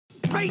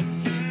Great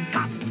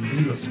Scott! Are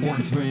you a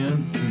sports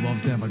fan who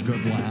loves to have a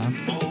good laugh?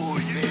 Oh,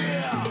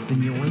 yeah!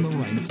 Then you're in the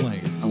right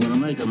place. I'm gonna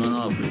make him an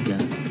offer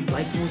again.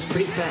 Life moves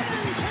pretty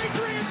fast.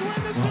 Patriots win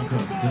the Welcome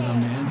Super Bowl! to the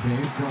Man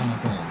Cave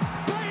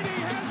Chronicles. Brady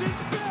has his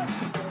fifth!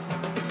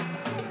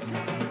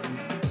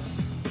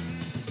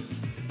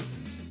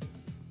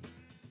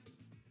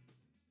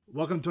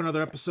 Welcome to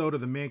another episode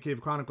of the Man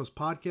Cave Chronicles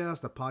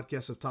podcast, a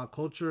podcast of talk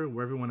culture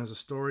where everyone has a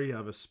story. I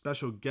have a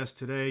special guest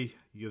today.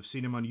 You have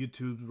seen him on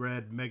YouTube,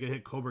 read mega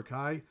hit Cobra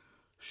Kai,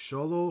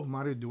 Xolo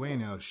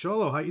Mariduena.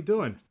 Xolo, how you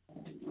doing?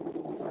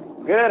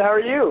 Good, how are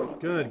you?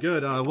 Good.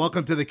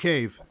 Welcome to the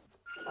cave.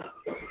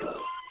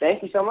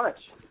 Thank you so much.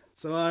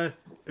 So, I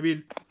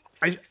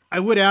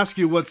would ask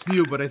you what's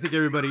new, but I think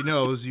everybody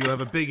knows you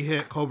have a big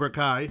hit, Cobra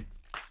Kai.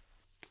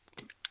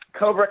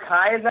 Cobra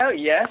Kai is out,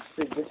 yes.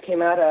 It just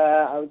came out,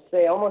 I would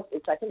say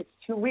I think it's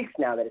 2 weeks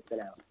now that it's been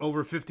out.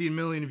 Over 15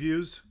 million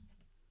views.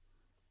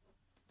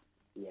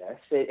 Yes,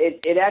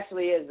 it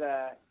actually is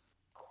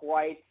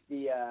quite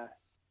the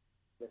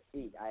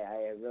feat.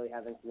 I really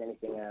haven't seen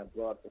anything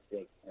blow up this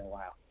big in a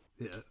while.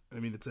 Yeah,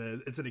 I mean, it's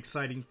an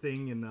exciting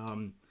thing,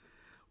 and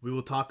we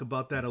will talk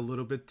about that a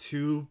little bit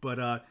too.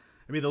 But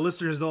the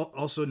listeners don't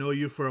also know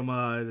you from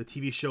the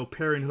TV show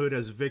Parenthood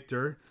as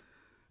Victor,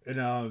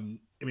 and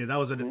that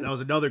was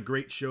another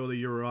great show that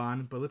you were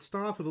on. But let's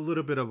start off with a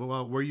little bit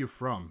about where you're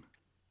from.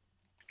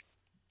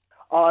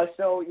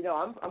 So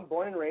I'm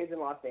born and raised in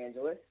Los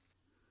Angeles.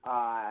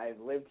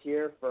 I've lived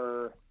here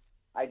for,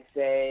 I'd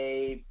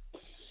say,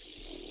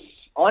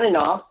 on and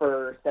off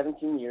for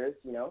 17 years.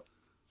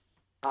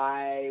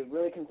 I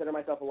really consider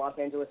myself a Los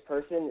Angeles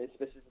person,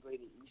 specifically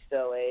the East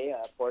LA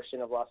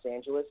portion of Los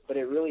Angeles, but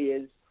it really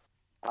is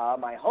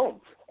my home.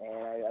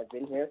 And I've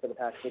been here for the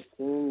past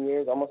 16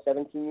 years, almost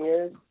 17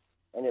 years,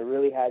 and it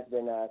really has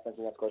been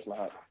something that's close to my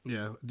heart.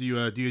 Yeah. Do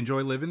you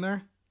enjoy living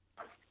there?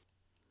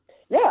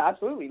 Yeah,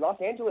 absolutely. Los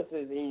Angeles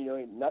is,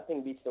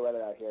 nothing beats the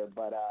weather out here,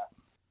 but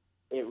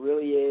it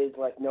really is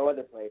like no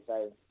other place.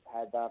 I've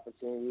had the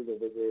opportunity to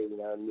visit,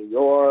 New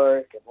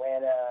York,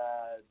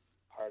 Atlanta,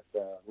 parts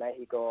of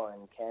Mexico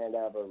and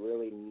Canada, but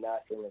really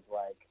nothing is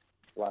like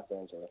Los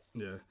Angeles.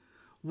 Yeah.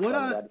 What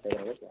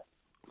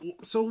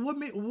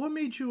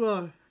made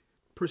you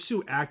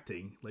pursue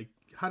acting? Like,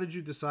 how did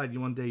you decide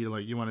one day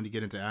you wanted to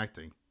get into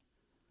acting?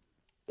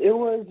 It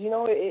was,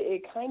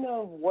 it kind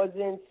of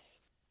wasn't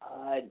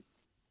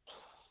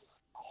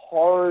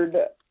hard,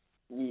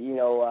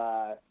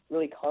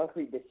 really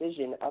concrete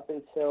decision up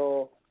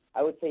until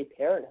I would say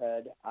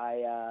Parenthood.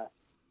 I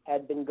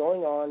had been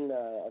going on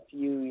a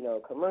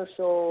few,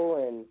 commercial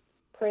and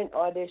print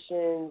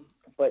auditions,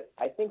 but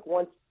I think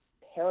once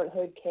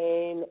Parenthood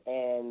came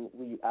and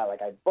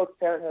I booked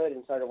Parenthood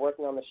and started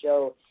working on the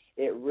show,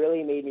 it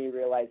really made me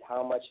realize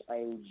how much I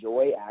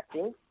enjoy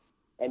acting.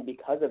 And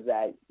because of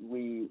that,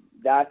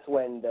 that's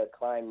when the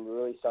climb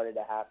really started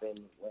to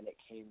happen, when it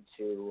came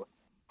to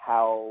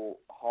how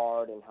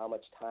hard and how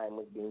much time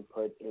was being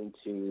put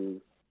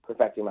into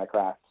perfecting my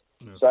craft.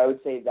 Yeah. So I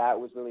would say that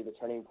was really the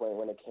turning point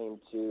when it came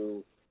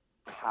to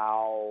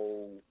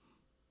how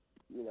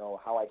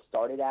I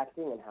started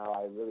acting and how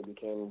I really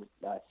became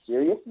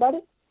serious about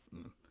it.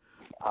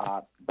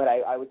 But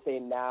I would say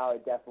now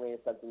it definitely is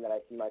something that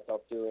I see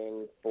myself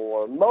doing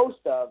for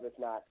most of, if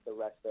not the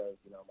rest of,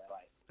 my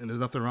life. And there's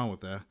nothing wrong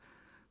with that.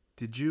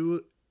 Did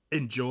you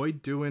enjoy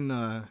doing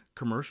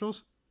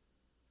commercials?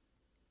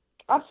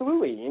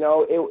 Absolutely.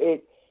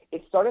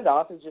 It started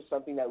off as just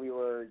something that we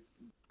were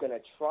going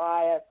to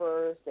try at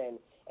first, and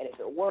if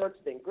it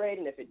worked, then great,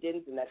 and if it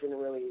didn't, then that didn't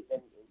really,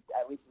 then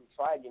at least we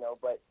tried,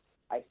 but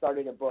I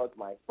started to book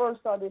my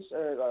first audition,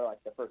 or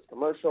the first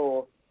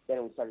commercial,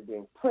 then we started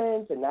doing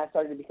print, and that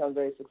started to become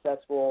very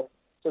successful.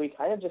 So we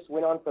kind of just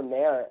went on from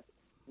there,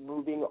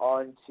 moving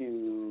on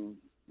to,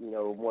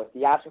 more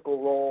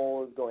theatrical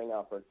roles, going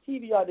out for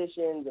TV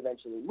auditions,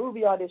 eventually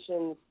movie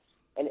auditions,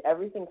 and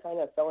everything kind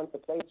of fell into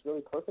place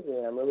really perfectly.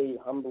 And I'm really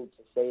humbled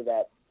to say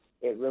that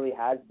it really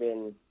has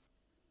been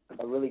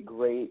a really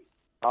great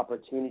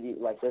opportunity.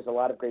 Like, there's a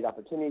lot of great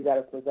opportunities that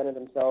have presented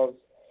themselves.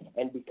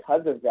 And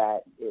because of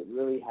that, it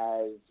really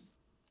has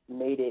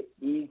made it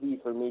easy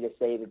for me to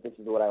say that this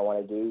is what I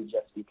want to do,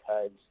 just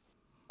because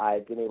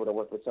I've been able to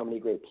work with so many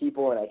great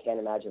people, and I can't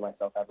imagine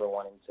myself ever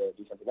wanting to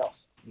do something else.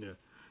 Yeah.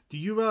 Do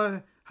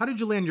you, how did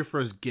you land your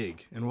first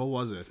gig, and what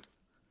was it?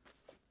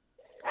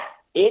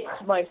 It's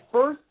my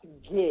first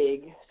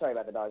gig, sorry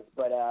about the dogs,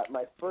 but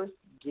my first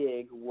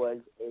gig was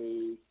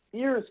a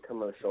Sears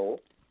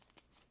commercial,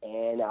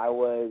 and I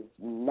was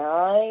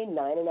nine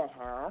and a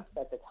half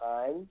at the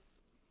time,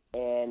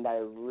 and I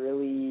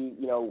really,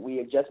 we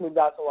had just moved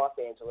out to Los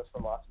Angeles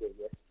from Las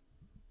Vegas,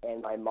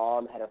 and my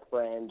mom had a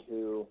friend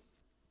who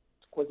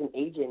was an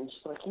agent.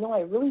 She's like,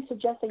 I really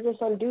suggest that your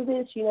son do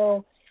this,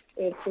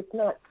 it's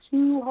not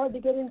too hard to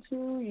get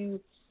into.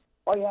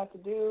 All you have to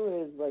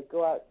do is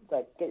go out,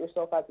 get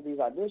yourself out to these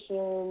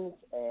auditions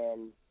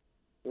and,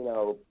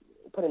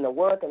 put in the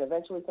work, and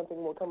eventually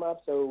something will come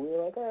up. So we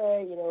were like, all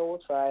right, we'll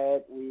try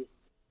it.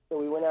 So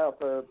we went out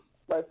for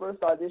my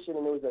first audition,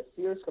 and it was a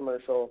Sears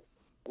commercial,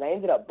 and I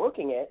ended up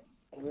booking it.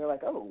 And we were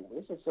like, oh,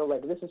 this is so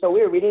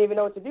weird. We didn't even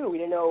know what to do. We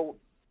didn't know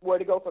where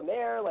to go from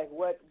there. Like,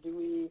 what do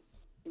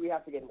we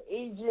have to get an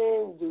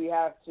agent? Do we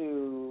have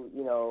to,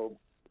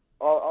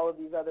 all of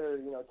these other,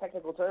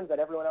 technical terms that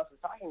everyone else is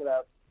talking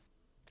about?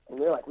 And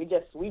we were like, we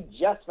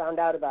just found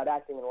out about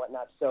acting and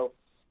whatnot. So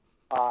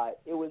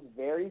it was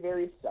very,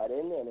 very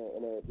sudden,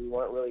 and we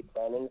weren't really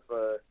planning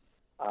for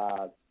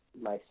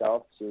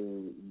myself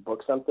to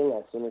book something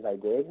as soon as I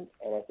did.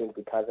 And I think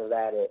because of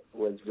that, it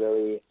was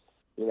really,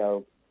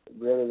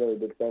 really, really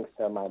big thanks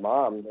to my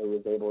mom, who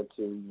was able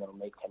to,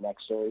 make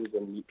connections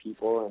and meet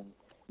people and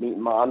meet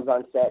moms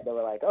on set that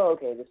were like, oh,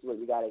 okay, this is what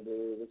you got to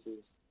do.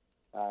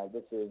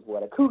 This is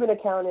what a Coogan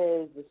account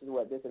is. This is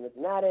what this and this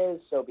and that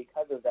is. So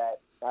because of that,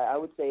 I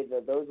would say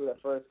that those were the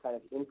first kind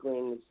of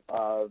inklings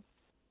of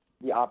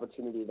the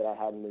opportunity that I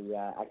had in the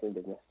acting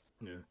business.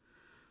 Yeah.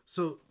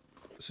 So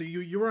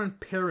you were on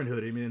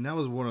Parenthood. I mean, and that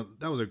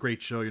was a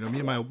great show. Me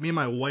and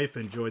my wife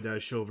enjoyed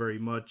that show very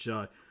much.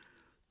 Do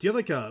you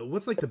have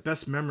what's the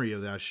best memory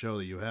of that show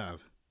that you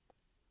have?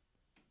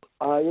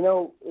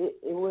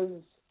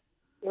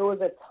 It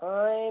was a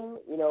time,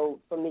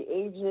 from the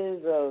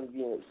ages of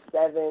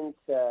 7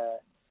 to,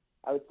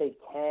 I would say,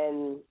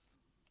 10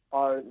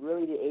 are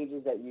really the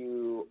ages that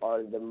you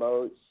are the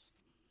most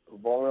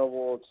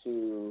vulnerable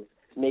to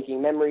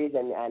making memories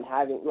and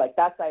having,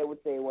 that's, I would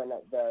say, when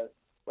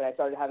I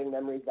started having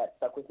memories that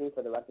stuck with me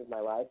for the rest of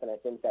my life. And I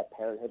think that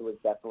Parenthood was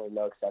definitely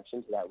no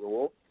exception to that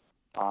rule.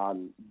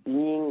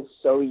 Being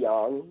so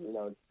young,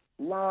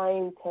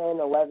 9, 10,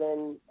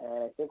 11,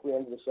 and I think we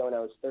ended the show when I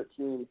was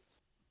 13.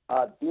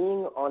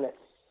 Being on a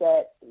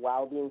set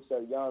while being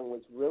so young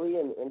was really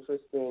an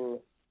interesting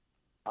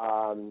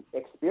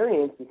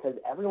experience because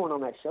everyone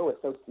on that show is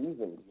so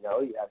seasoned.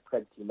 You have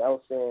Craig T.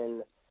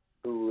 Nelson,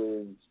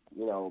 who is,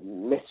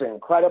 Mr.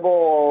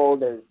 Incredible.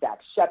 There's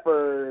Dax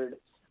Shepard,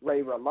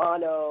 Ray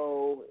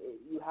Romano.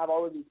 You have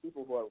all of these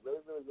people who are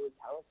really, really, really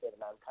talented,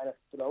 and I'm kind of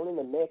thrown in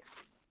the mix.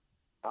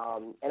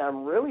 And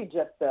I'm really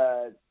just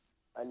a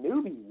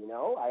newbie,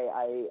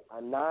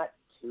 I'm not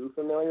too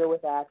familiar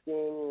with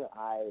acting.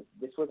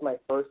 This was my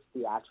first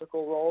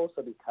theatrical role,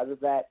 so because of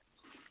that,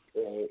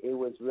 it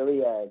was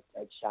really a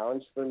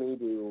challenge for me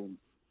to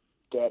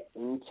get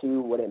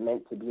into what it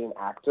meant to be an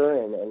actor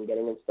and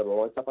getting into the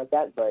role and stuff like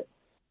that. But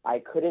I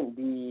couldn't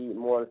be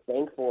more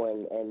thankful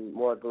and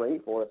more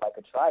grateful if I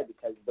could try,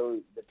 because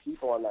the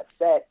people on that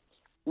set,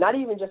 not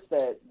even just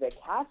the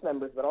cast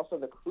members, but also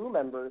the crew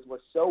members, were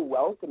so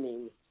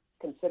welcoming,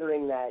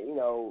 considering that,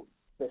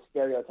 the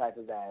stereotype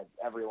is that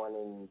everyone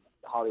in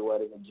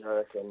Hollywood is a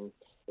jerk. And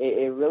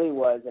it really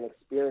was an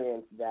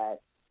experience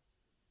that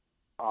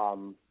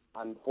I'm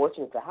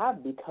fortunate to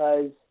have,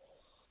 because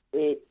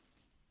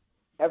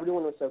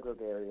everyone was so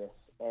gregarious.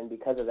 And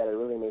because of that, it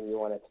really made me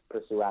want to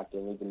pursue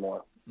acting even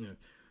more. Yeah.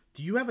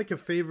 Do you have a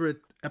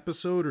favorite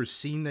episode or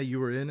scene that you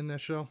were in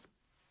that show?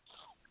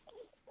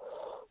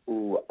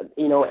 Ooh,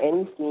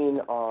 any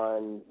scene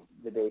on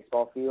the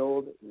baseball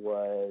field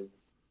was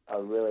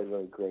a really,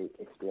 really great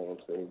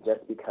experience for me,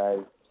 just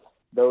because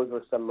those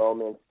were some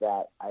moments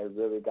that I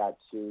really got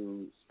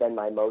to spend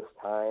my most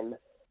time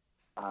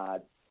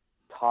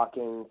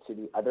talking to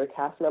the other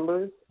cast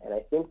members. And I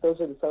think those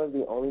are some of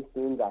the only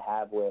scenes I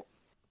have with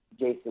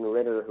Jason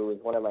Ritter, who is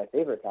one of my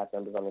favorite cast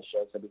members on the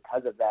show. So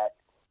because of that,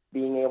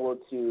 being able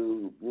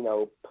to,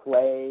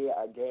 play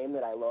a game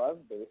that I love,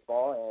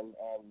 baseball, and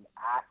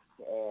act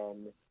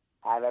and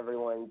have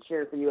everyone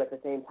cheer for you at the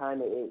same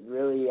time, it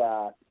really,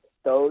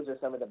 those are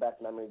some of the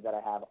best memories that I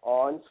have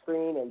on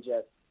screen and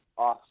just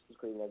off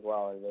screen as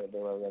well. They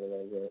were really,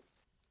 really great.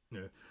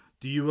 Yeah.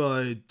 Do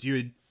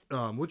you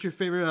what's your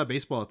favorite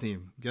baseball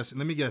team? Let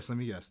me guess.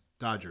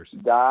 Dodgers.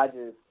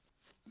 Dodgers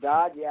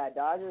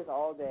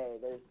all day.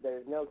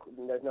 There's no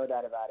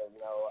doubt about it.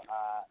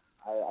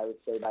 I would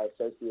say by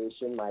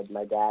association,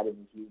 my dad is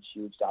a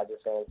huge Dodgers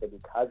fan, so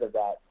because of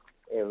that,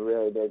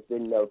 there's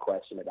been no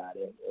question about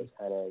it. It's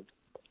kind of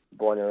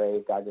born and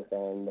raised Dodgers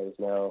fan. There's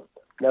no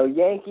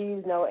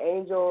Yankees, no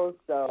Angels,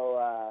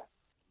 so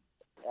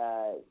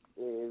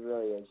it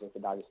really is just a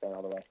Dodgers fan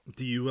all the way.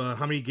 Do you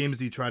how many games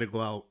do you try to go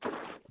out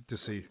to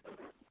see?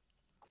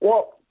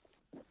 Well,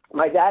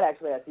 my dad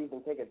actually has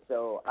season tickets,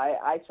 so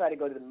I try to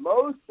go to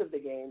most of the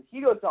games.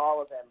 He goes to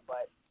all of them,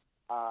 but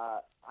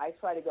I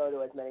try to go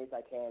to as many as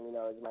I can,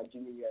 as my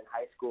junior year in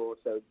high school.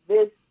 So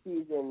this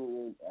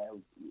season,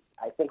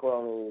 I think we're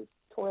only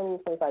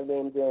 25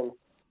 games in,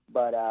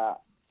 but I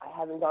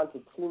haven't gone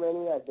to too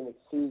many. I've been to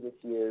 2 this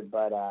year,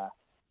 but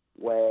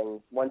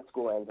once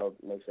school ends, I'll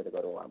make sure to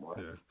go to a lot more.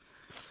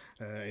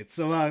 Yeah. All right.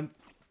 So,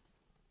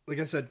 like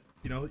I said,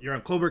 you're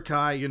on Cobra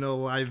Kai.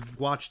 I've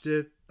watched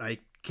it. I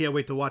can't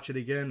wait to watch it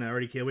again. I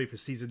already can't wait for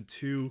season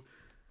 2.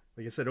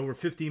 Like I said, over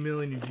 50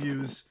 million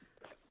views.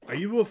 Are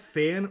you a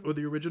fan of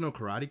the original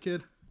Karate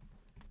Kid?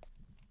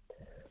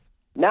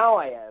 Now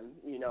I am.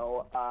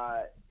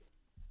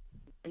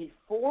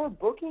 Before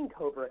booking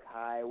Cobra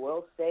Kai, I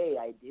will say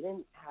I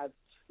didn't have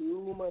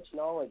too much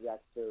knowledge as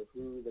to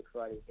who the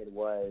Karate Kid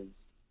was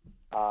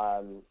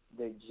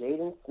the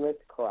Jaden Smith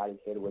Karate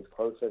Kid was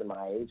closer to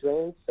my age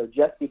range. So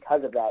just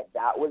because of that,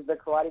 that was the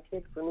Karate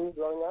Kid for me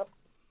growing up.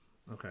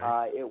 Okay.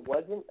 It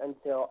wasn't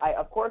until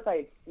of course, I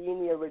had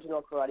seen the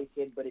original Karate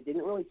Kid, but it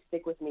didn't really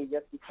stick with me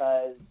just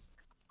because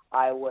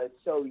I was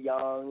so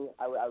young.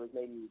 I was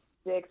maybe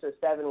 6 or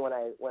 7 when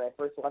I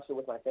first watched it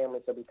with my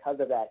family. So because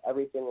of that,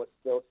 everything was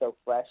still so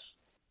fresh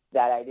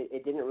that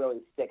it didn't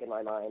really stick in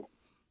my mind.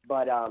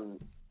 But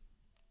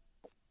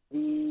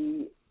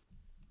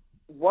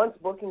once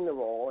booking the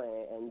role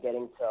and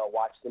getting to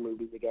watch the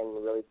movies again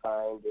and really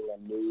finding a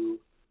new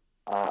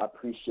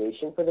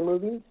appreciation for the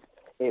movies,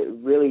 it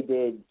really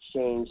did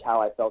change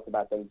how I felt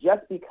about them,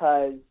 just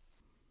because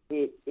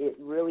it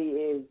really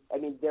is. I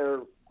mean,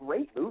 they're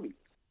great movies.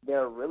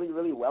 They're really,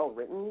 really well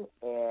written,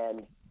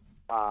 and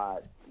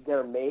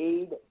they're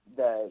made.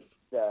 The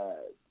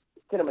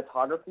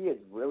cinematography is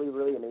really,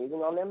 really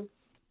amazing on them.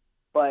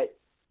 But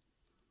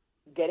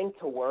getting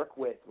to work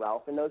with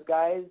Ralph and those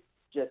guys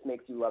just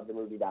makes you love the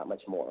movie that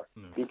much more,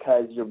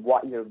 because you're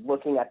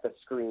looking at the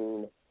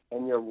screen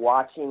and you're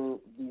watching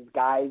these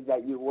guys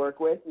that you work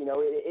with. You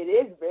know,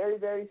 it is very,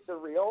 very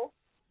surreal,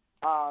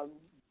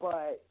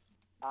 but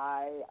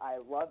I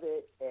love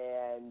it,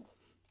 and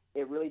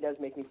it really does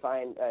make me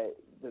find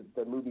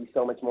the movie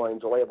so much more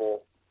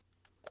enjoyable.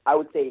 I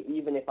would say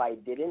even if I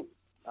didn't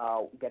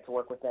get to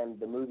work with them,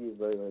 the movie is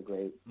really, really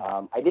great.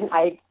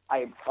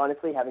 I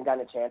honestly haven't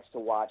gotten a chance to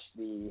watch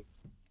the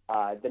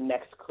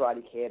next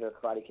Karate Kid or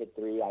Karate Kid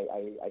 3.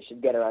 I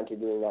should get around to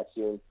doing that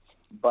soon.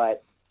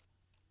 But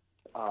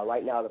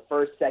right now, the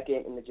first,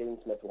 second, and the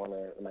Jaden Smith one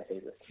are my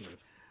favorites,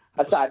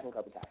 aside from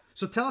Cobra Kai.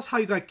 So tell us how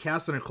you got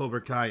cast in a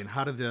Cobra Kai, and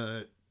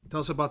tell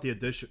us about the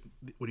audition,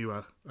 when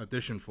you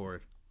auditioned for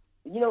it.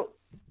 You know,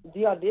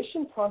 the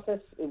audition process,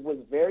 it was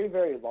very,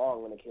 very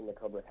long when it came to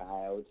Cobra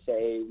Kai. I would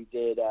say we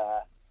did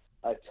a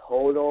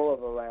total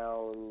of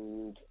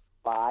around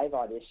 5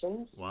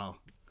 auditions. Wow.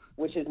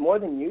 Which is more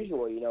than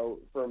usual. You know,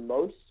 for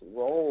most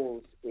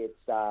roles, it's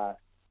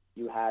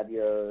you have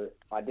your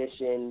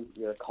audition,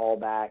 your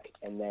callback,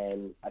 and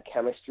then a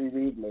chemistry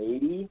read,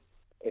 maybe,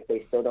 if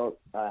they still don't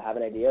have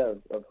an idea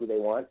of who they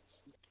want.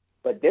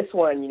 But this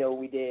one, you know,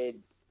 we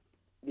did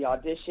the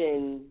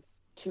audition,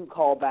 2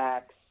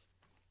 callbacks,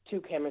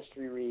 2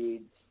 chemistry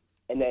reads,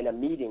 and then a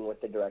meeting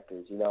with the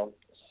directors. You know,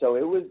 so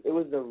it was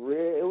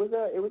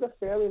a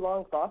fairly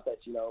long process.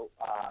 You know,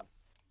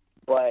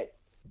 but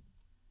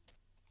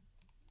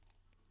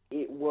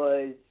it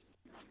was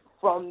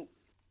from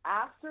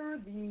after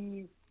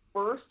the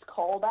first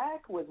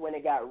callback was when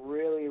it got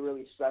really,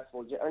 really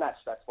stressful, or not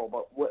stressful,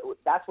 but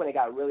that's when it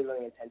got really,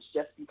 really intense,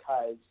 just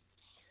because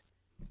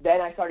then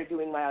I started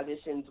doing my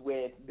auditions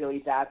with Billy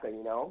Zapka,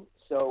 you know?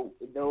 So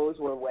those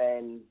were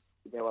when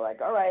they were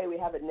like, all right, we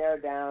have it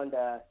narrowed down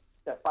to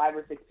 5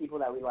 or 6 people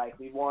that we like.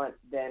 We want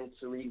them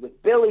to read with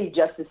Billy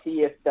just to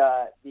see if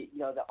the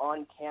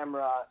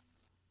on-camera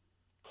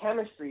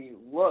chemistry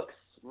looks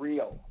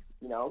real,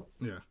 you know?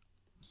 Yeah.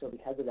 So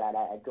because of that,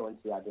 I'd go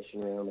into the audition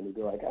room and he'd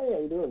be like, "Hey, how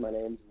you doing? My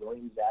name's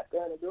William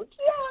Zapka." And I'd be like,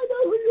 "Yeah, I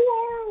know who you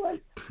are."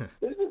 Like,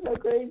 this is so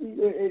crazy.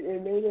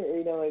 It made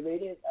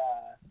it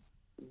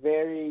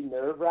very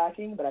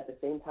nerve-wracking, but at the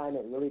same time,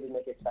 it really did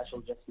make it special,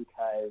 just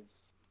because,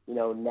 you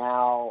know,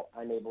 now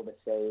I'm able to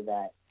say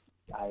that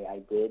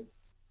I did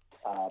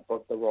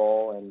book the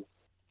role,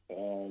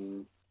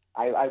 and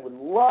I would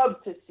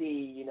love to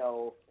see, you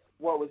know,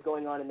 what was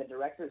going on in the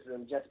director's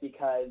room, just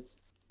because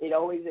it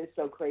always is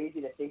so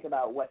crazy to think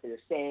about what they're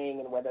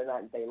saying and whether or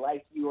not they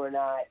like you or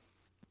not.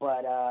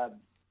 But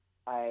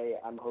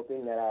I'm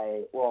hoping that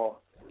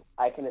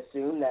I can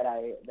assume that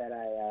I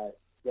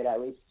did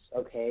at least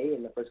okay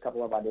in the first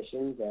couple of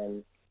auditions,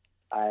 and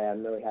I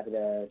am really happy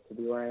to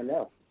be where I am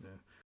now.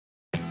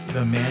 Yeah.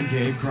 The Man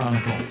Cave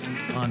Chronicles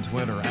on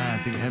Twitter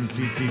at the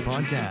MCC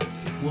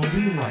Podcast. We'll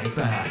be right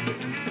back.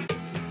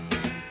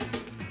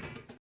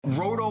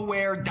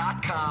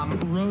 Rotoware.com.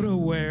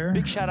 Rotoware.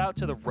 Big shout out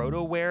to the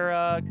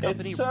Rotoware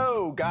company. It's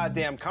so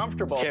goddamn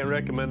comfortable. Can't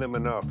recommend them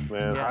enough,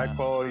 man. Yeah. High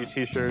quality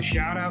t-shirts.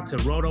 Shout out to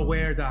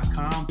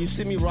Rotoware.com. You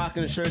see me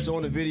rocking the shirts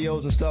on the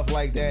videos and stuff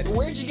like that.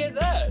 Where'd you get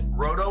that?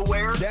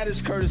 Rotoware? That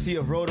is courtesy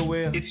of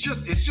Rotoware. It's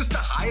just the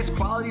highest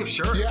quality of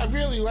shirts. Yeah, I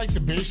really like the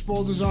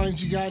baseball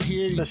designs you got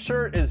here. The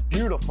shirt is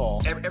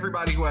beautiful.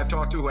 Everybody who I've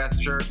talked to who has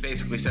the shirt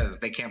basically says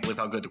they can't believe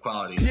how good the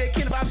quality is. Yeah,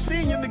 kid, I've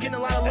seen you've been getting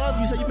a lot of love.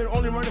 You said you've been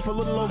only running for a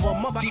little over a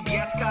month.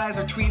 CBS guys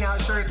are tweeting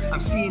out shirts. I'm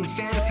seeing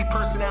fantasy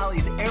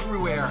personalities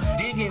everywhere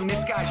digging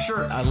this guy's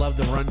shirt. I love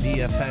the Run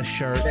DFS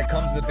shirt. It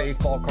comes with the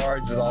baseball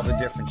cards with all the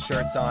different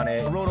shirts on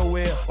it.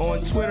 Rotoware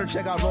on Twitter.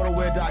 Check out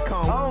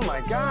rotoware.com. Oh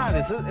my God,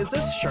 is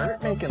this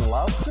shirt making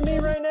love to me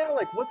right now?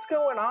 Like, what's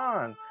going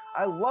on?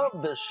 I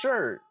love this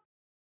shirt.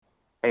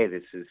 Hey,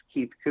 this is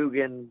Keith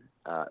Coogan,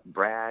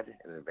 Brad,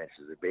 and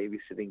Adventures of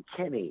Babysitting,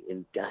 Kenny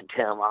in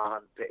downtown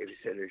Lawn,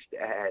 Babysitter's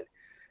Dad,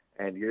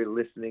 and you're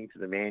listening to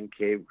the Man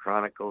Cave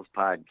Chronicles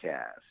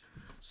podcast.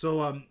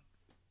 So,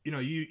 you know,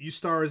 you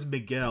star as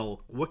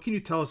Miguel. What can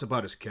you tell us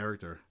about his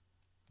character?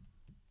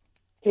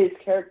 His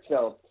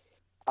character,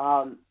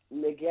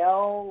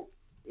 Miguel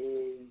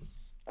is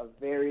a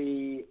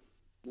very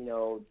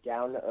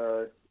down to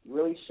earth,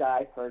 really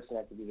shy person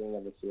at the beginning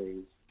of the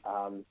series.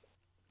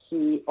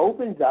 He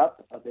opens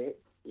up a bit,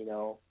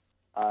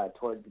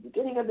 towards the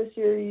beginning of the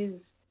series,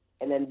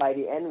 and then by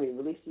the end, we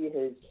really see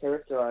his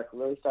character arc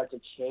really start to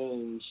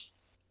change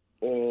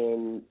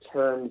in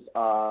terms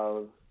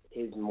of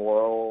his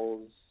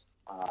morals,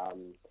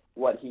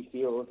 what he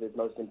feels is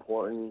most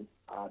important.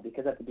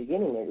 Because at the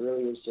beginning, it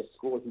really is just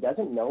school. He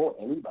doesn't know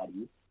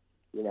anybody.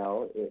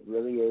 It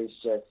really is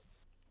just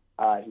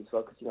he's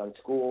focusing on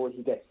school.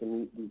 He gets to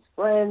meet these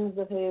friends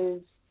of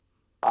his.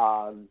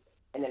 And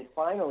then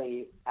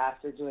finally,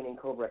 after joining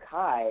Cobra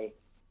Kai,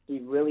 he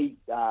really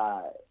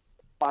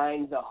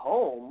finds a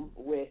home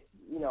with,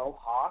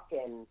 Hawk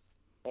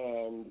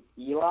and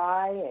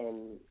Eli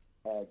and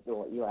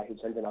Eli, who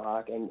turns into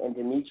Hawk, and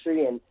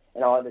Dimitri and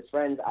all of his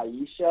friends,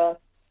 Aisha.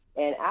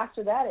 And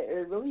after that,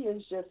 it really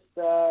is just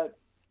the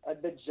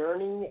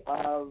journey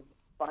of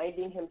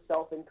finding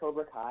himself in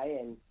Cobra Kai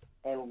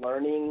and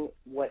learning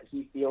what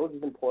he feels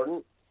is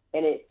important.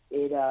 And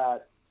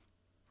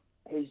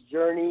his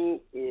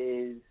journey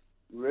is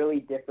really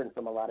different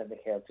from a lot of the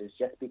characters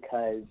just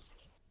because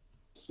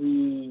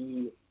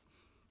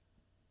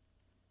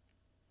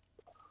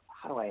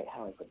how do I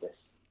put this?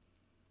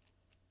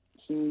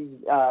 He's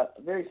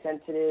very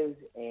sensitive,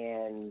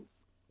 and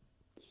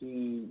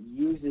he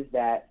uses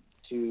that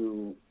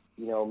to,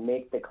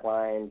 make the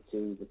climb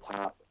to the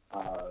top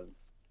of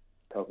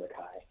Cobra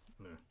Kai.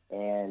 Yeah.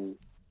 And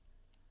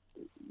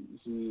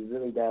he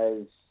really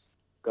does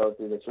go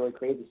through this really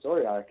crazy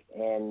story arc,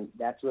 and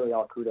that's really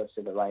all kudos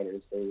to the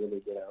writers. They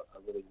really did a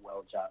really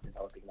well job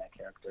developing that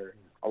character,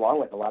 along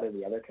with a lot of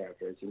the other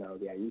characters. The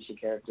Aisha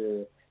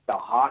character, the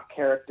Hawk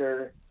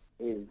character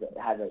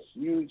has a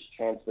huge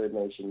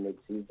transformation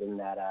mid-season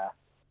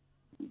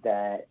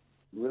that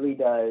really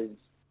does.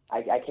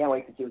 I can't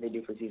wait to see what they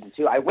do for season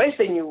 2. I wish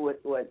they knew what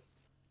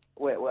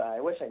I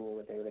wish I knew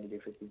what they were going to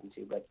do for season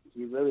 2. But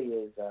he really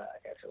is a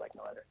character like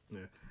no other.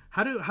 Yeah.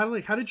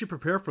 How did you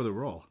prepare for the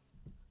role?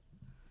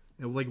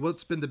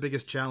 What's been the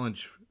biggest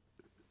challenge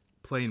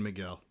playing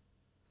Miguel?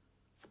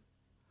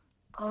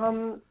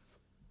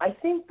 I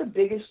think the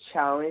biggest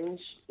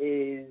challenge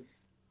is,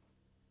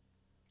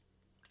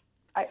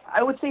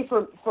 I would say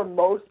for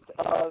most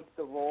of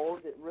the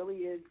roles, it really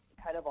is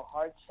kind of a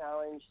hard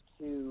challenge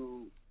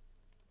to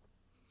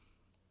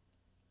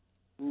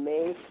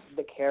make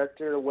the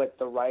character what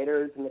the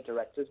writers and the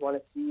directors want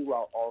to see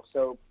while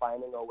also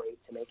finding a way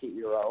to make it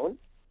your own.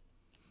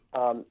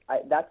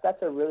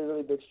 That's a really,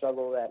 really big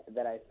struggle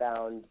that I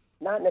found,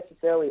 not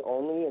necessarily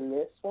only in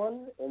this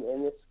one,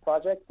 in this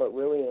project, but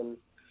really in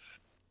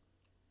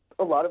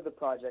a lot of the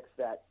projects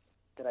that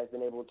I've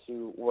been able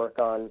to work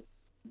on.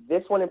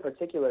 This one in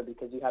particular,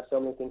 because you have so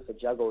many things to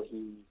juggle.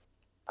 You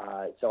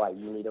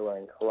need to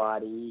learn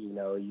karate,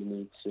 you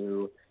need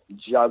to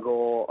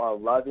juggle a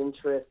love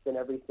interest and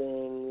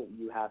everything.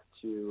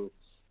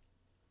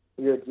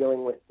 You're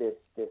dealing with this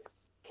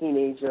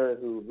teenager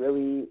who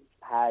really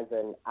has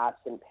an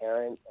absent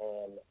parent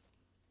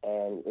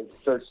and is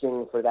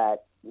searching for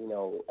that,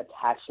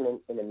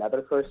 attachment in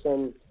another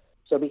person.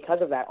 So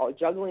because of that,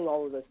 juggling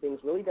all of those things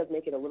really does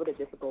make it a little bit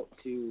difficult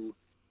to,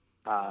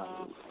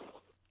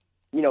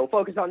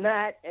 focus on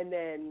that and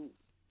then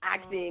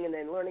acting and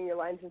then learning your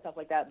lines and stuff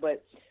like that.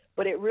 But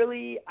it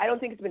really, I don't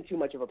think it's been too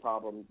much of a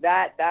problem.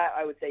 That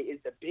I would say is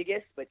the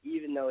biggest, but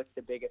even though it's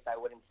the biggest, I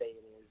wouldn't say it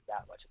is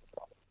that much of a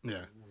problem.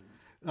 Yeah.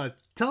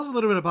 Tell us a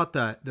little bit about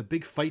the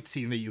big fight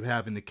scene that you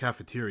have in the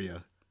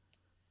cafeteria.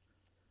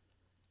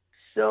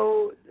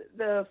 So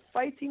the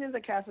fight scene in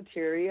the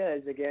cafeteria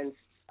is against,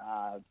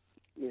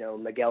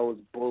 Miguel's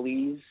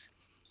bullies.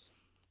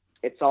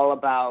 It's all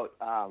about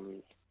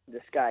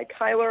this guy,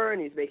 Kyler,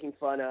 and he's making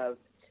fun of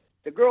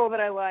the girl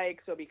that I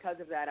like. So because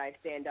of that, I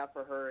stand up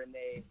for her, and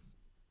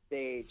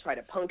they try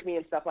to punk me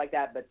and stuff like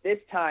that. But this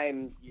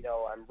time,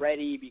 I'm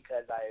ready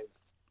because I've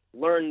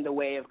learned the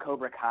way of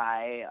Cobra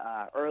Kai.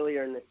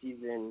 Earlier in the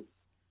season,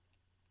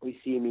 we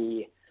see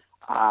me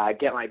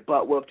get my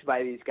butt whooped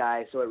by these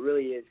guys. So it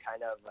really is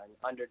kind of an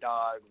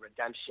underdog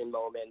redemption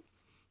moment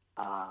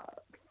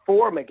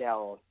for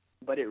Miguel.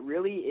 But it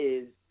really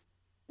is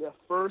the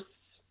first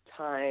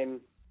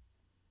time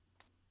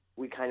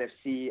we kind of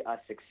see a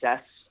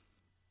success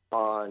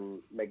on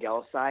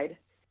Miguel's side.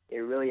 It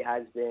really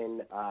has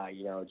been,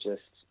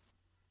 just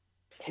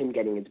him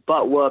getting his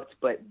butt whooped.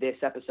 But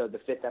this episode, the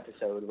 5th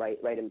episode, right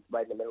in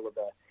the middle of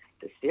the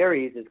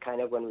series, is kind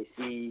of when we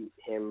see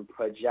him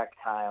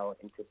projectile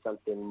into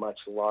something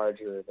much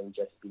larger than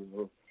just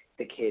being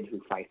the kid who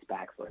fights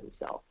back for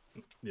himself.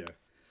 Yeah.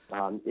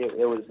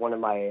 It was one of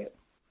my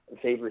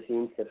favorite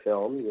scenes to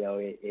film.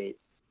 It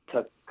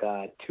took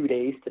 2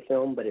 days to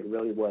film, but it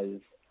really was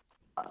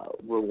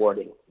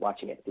rewarding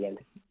watching it at the end.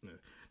 Yeah.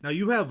 Now,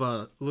 you have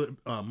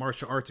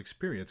martial arts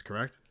experience,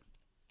 correct?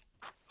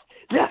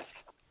 Yes.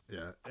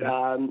 Yeah.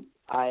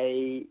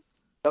 Sorry,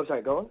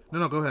 go on.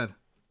 No, go ahead.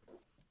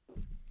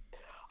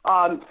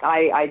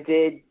 I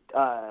did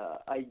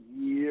a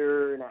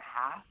year and a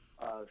half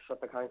of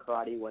Shotokan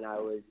karate when I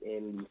was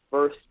in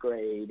 1st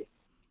grade,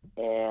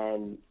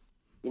 and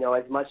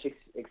as much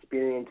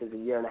experience as a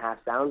year and a half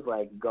sounds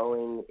like,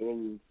 going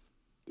in,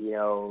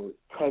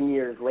 10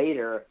 years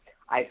later,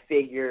 I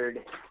figured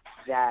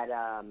that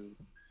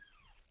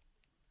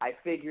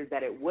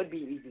it would be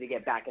easy to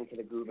get back into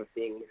the groove of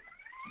things,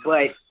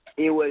 but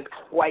it was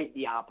quite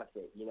the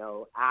opposite.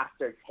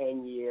 After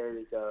 10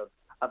 years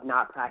of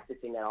not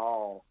practicing at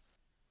all,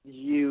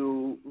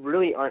 you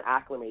really aren't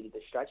acclimated to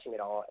stretching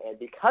at all. And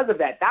because of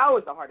that, that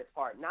was the hardest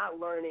part, not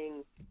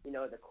learning,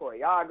 the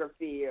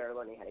choreography or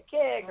learning how to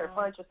kick or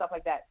punch or stuff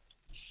like that.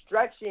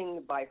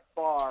 Stretching by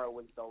far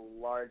was the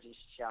largest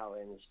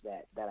challenge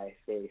that I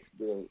faced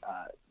doing,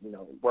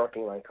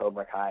 working on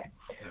Cobra Kai.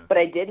 Yeah. But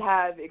I did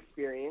have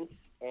experience,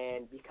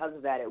 and because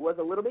of that, it was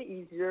a little bit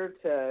easier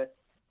to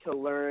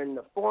learn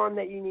the form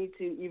that you need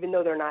to, even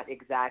though they're not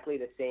exactly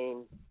the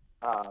same,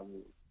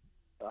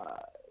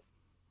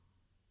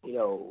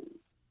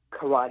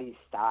 karate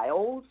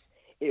styles.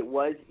 It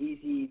was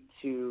easy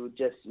to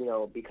just,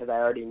 because I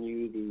already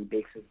knew the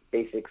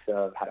basics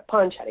of how to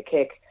punch, how to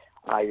kick,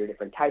 your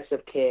different types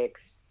of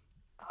kicks,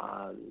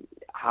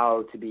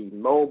 how to be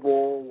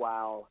mobile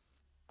while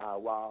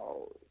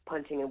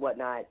punching and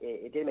whatnot.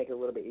 It did make it a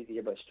little bit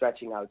easier, but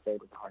stretching, I would say,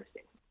 was the hardest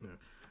thing.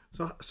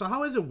 Yeah. So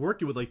how is it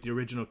working with the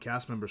original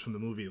cast members from the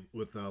movie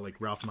with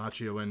Ralph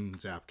Macchio and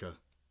Zabka?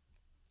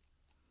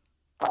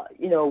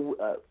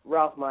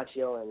 Ralph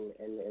Macchio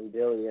and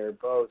Billy are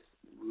both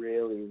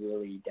really,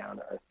 really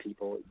down-to-earth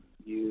people.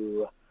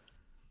 You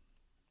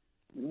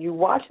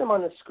watch them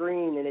on the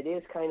screen, and it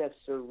is kind of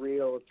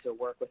surreal to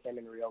work with them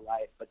in real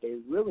life, but they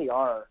really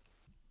are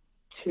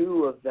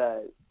two of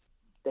the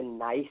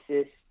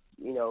nicest,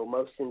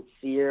 most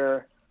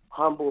sincere,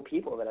 humble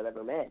people that I've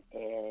ever met.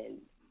 And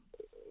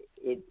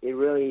it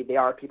really, they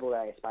are people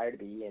that I aspire to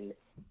be.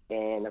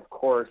 And of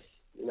course,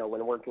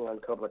 when working on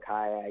Cobra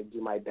Kai, I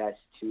do my best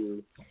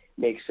to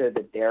make sure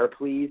that they're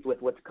pleased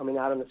with what's coming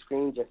out on the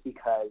screen, just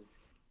because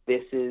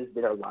this is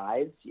their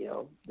lives.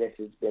 This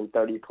has been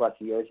 30 plus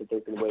years that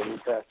they've been waiting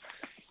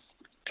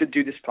to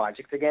do this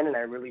project again, and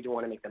I really do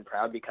want to make them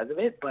proud because of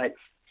it. But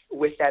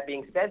with that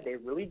being said, they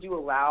really do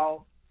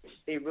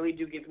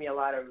give me a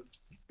lot of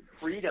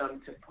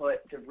freedom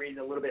to breathe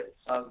a little bit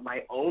of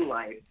my own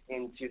life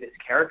into this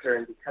character,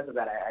 and because of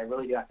that, I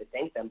really do have to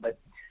thank them. But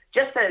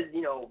just as,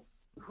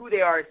 who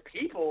they are as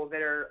people,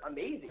 that are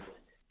amazing.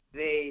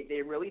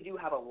 They really do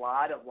have a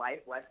lot of life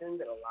lessons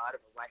and a lot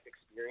of life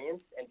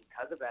experience, and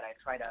because of that, I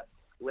try to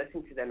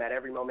listen to them at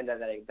every moment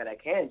that I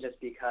can, just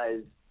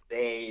because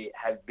they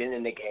have been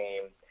in the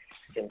game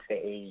since the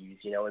 80s,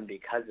 and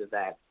because of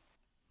that,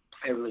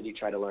 I really do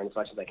try to learn as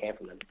much as I can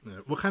from them. Yeah.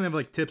 What kind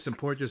of tips and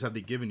pointers have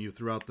they given you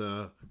throughout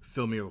the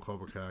filming of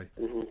Cobra Kai?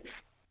 Mm-hmm.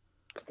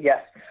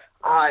 Yes.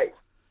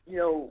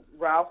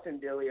 Ralph and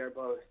Billy are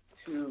both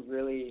two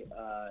really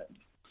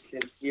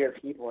sincere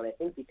people, and I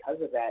think because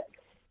of that,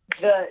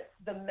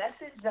 the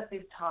message that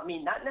they've taught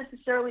me, not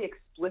necessarily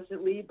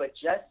explicitly, but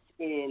just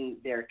in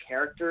their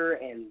character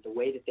and the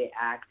way that they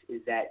act,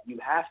 is that you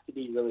have to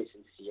be really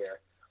sincere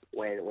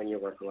when you're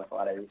working with a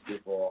lot of these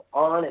people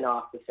on and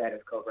off the set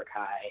of Cobra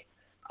Kai.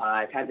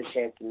 I've had the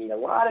chance to meet a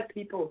lot of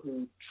people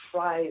who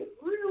try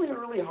really,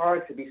 really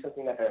hard to be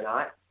something that they're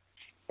not.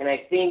 And I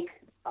think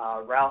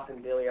Ralph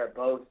and Billy are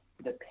both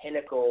the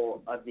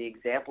pinnacle of the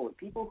example of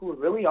people who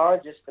really are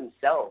just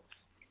themselves.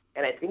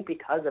 And I think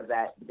because of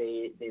that,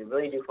 they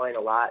really do find a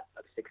lot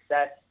of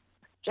success,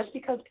 just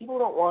because people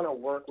don't want to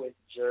work with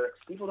jerks.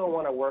 People don't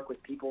want to work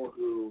with people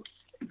who,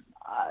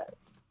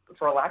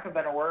 for a lack of a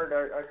better word,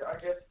 are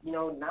just,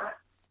 not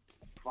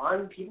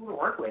fun people to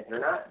work with. They're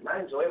not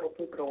enjoyable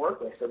people to work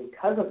with. So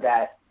because of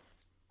that,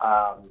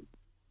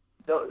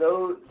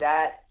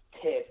 that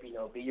tip,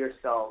 be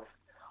yourself,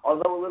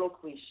 although a little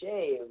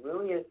cliche, it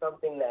really is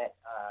something that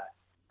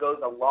goes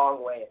a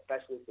long way,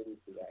 especially for these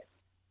two guys.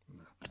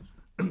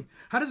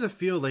 How does it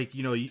feel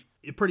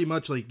it pretty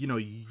much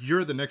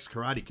you're the next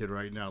Karate Kid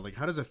right now?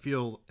 How does it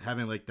feel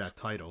having that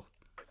title?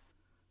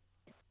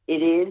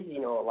 It is, a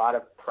lot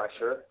of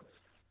pressure.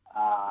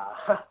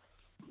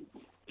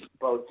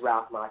 Both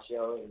Ralph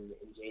Macchio and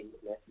Jaden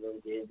Smith really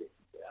did,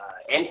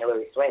 and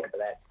Hilary Swank for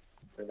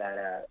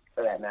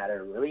that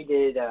matter, really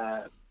did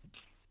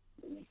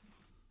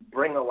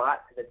bring a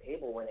lot to the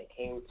table when it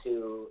came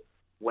to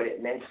what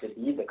it meant to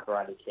be the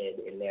Karate Kid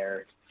in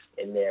their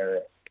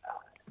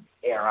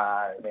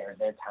era,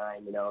 their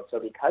time, So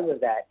because of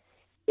that,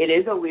 it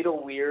is a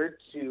little weird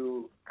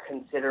to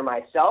consider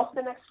myself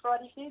the next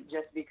Karate Kid,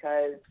 just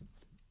because,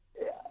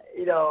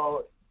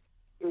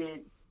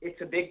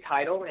 it's a big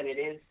title, and it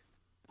is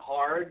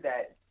hard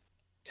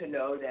to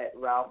know that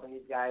Ralph and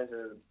these guys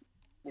are,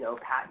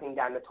 passing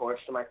down the torch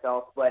to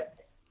myself. But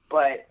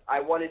I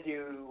want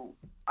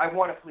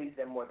to please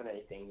them more than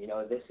anything.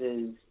 This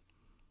is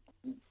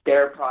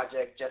their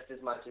project just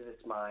as much as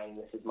it's mine.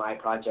 This is my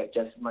project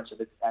just as much as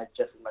it's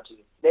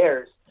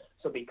theirs.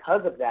 So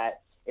because of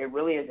that, it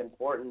really is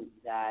important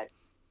that,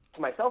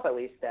 to myself at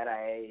least, that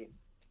I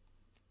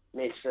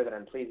make sure that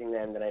I'm pleasing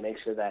them, that I make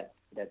sure that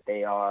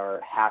they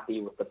are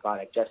happy with the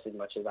product just as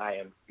much as I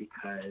am,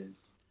 because,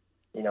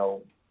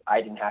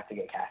 I didn't have to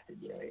get casted.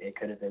 You know, it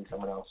could have been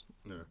someone else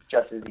Yeah.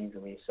 just as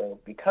easily. So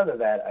because of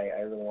that,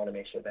 I really want to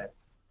make sure that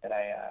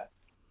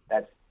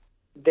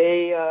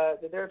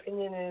their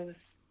opinion is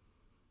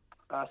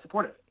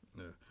supportive.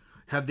 Yeah.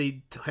 Have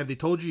they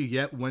told you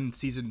yet when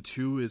season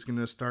 2 is going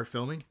to start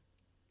filming?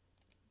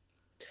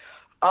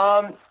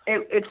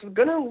 It's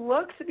gonna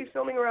look to be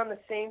filming around the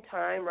same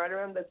time, right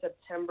around the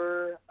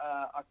September,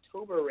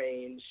 October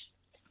range,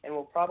 and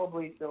we'll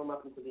probably film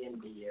up until the end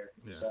of the year.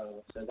 Yeah.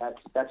 So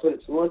that's what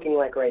it's looking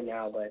like right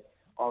now, but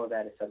all of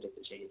that is subject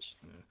to change.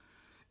 Yeah.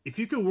 If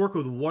you could work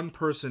with one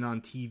person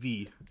on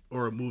TV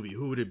or a movie,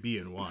 who would it be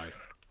and why?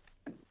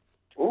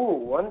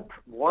 Ooh,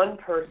 one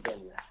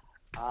person.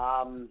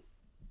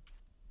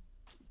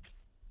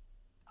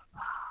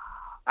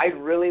 I'd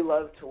really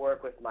love to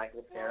work with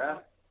Michael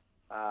Cera.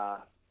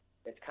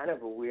 It's kind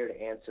of a weird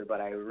answer,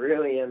 but I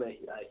really am a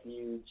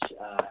huge,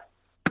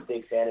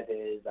 big fan of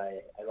his.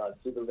 I love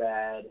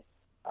Superbad.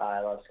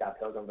 I love Scott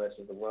Pilgrim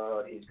versus the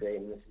World. He's great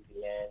in This Is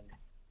the End.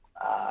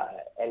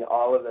 And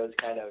all of those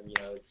kind of,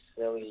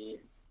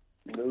 silly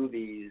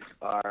movies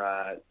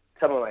are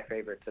some of my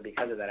favorites. So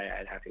because of that,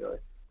 I'd have to go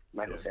with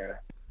Michael Cera.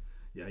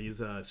 Yeah, he's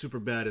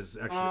Superbad is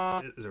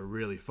actually is a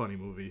really funny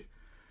movie.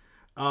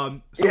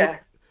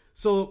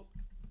 So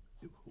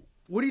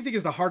what do you think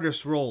is the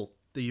hardest role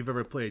that you've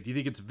ever played? Do you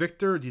think it's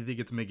Victor or do you think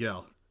it's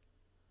Miguel?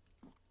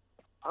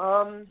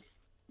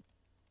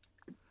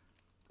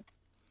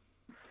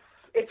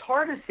 It's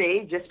hard to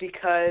say just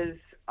because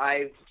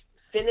I've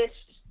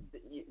finished,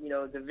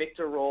 the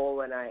Victor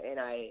role and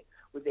I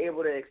was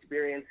able to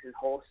experience his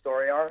whole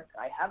story arc.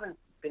 I haven't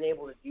been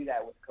able to do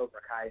that with Cobra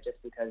Kai just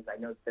because I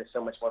know that there's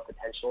so much more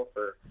potential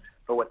for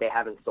what they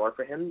have in store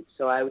for him.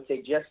 So I would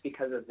say just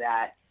because of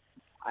that,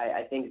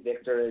 I think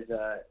Victor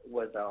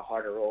was a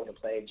harder role to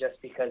play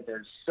just because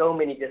there's so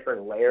many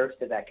different layers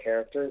to that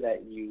character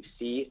that you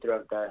see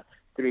throughout the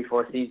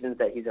 3-4 seasons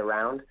that he's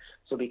around.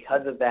 So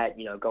because of that,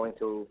 going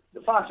through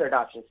the foster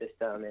adoption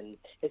system and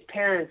his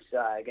parents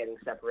getting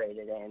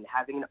separated and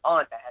having an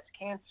aunt that has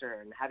cancer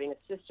and having a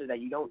sister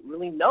that you don't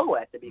really know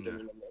at the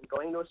beginning and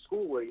going to a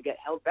school where you get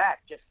held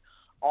back, just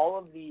all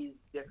of these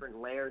different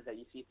layers that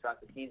you see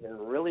throughout the season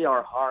really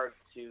are hard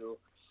to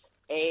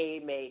A,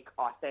 make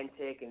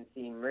authentic and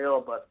seem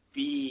real, but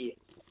B,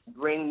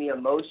 bring the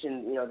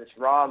emotion, this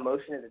raw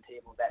emotion to the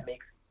table that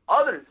makes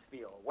others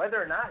feel,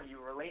 whether or not you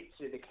relate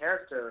to the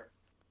character.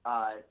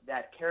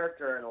 That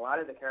character and a lot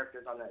of the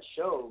characters on that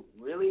show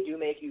really do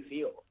make you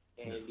feel.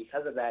 And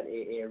because of that,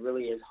 it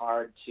really is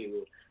hard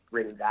to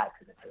bring that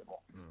to the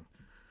table.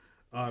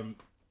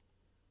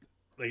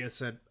 Like I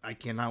said, I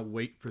cannot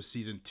wait for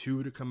season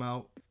 2 to come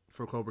out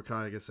for Cobra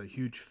Kai. I guess a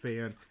huge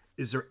fan.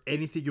 Is there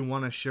anything you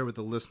want to share with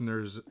the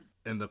listeners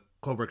and the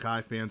Cobra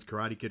Kai fans,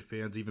 Karate Kid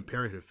fans, even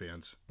Parenthood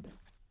fans?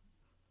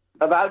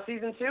 About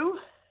season 2?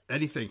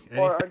 Anything.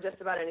 Or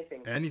just about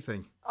anything?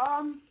 Anything.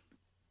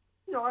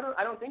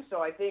 I don't think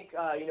so. I think,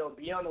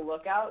 be on the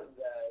lookout.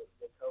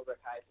 The Cobra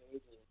Kai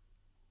page is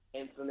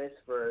infamous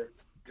for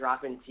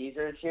dropping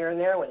teasers here and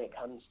there when it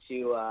comes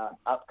to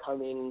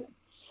upcoming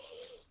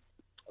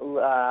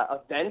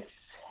events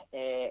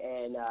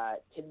and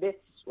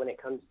tidbits when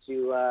it comes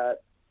to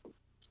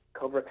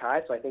Cobra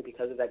Kai. So I think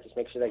because of that, just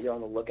make sure that you're on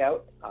the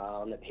lookout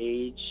on the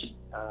page.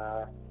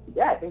 I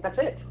think that's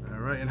it. All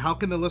right. And how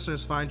can the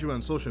listeners find you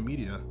on social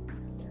media?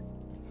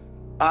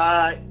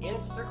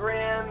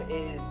 Instagram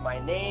is my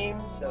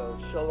name, so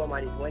Xolo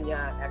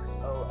Mariduena,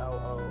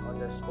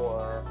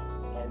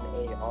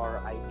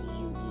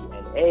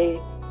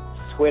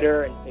 XOLO_MARIDUENA.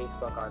 Twitter and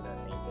Facebook are the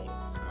main things.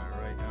 All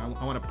right. And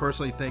I want to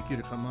personally thank you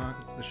to come on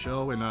the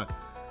show, and I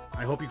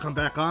hope you come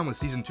back on when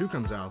season 2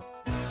 comes out.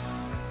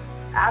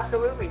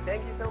 Absolutely.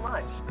 Thank you so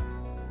much.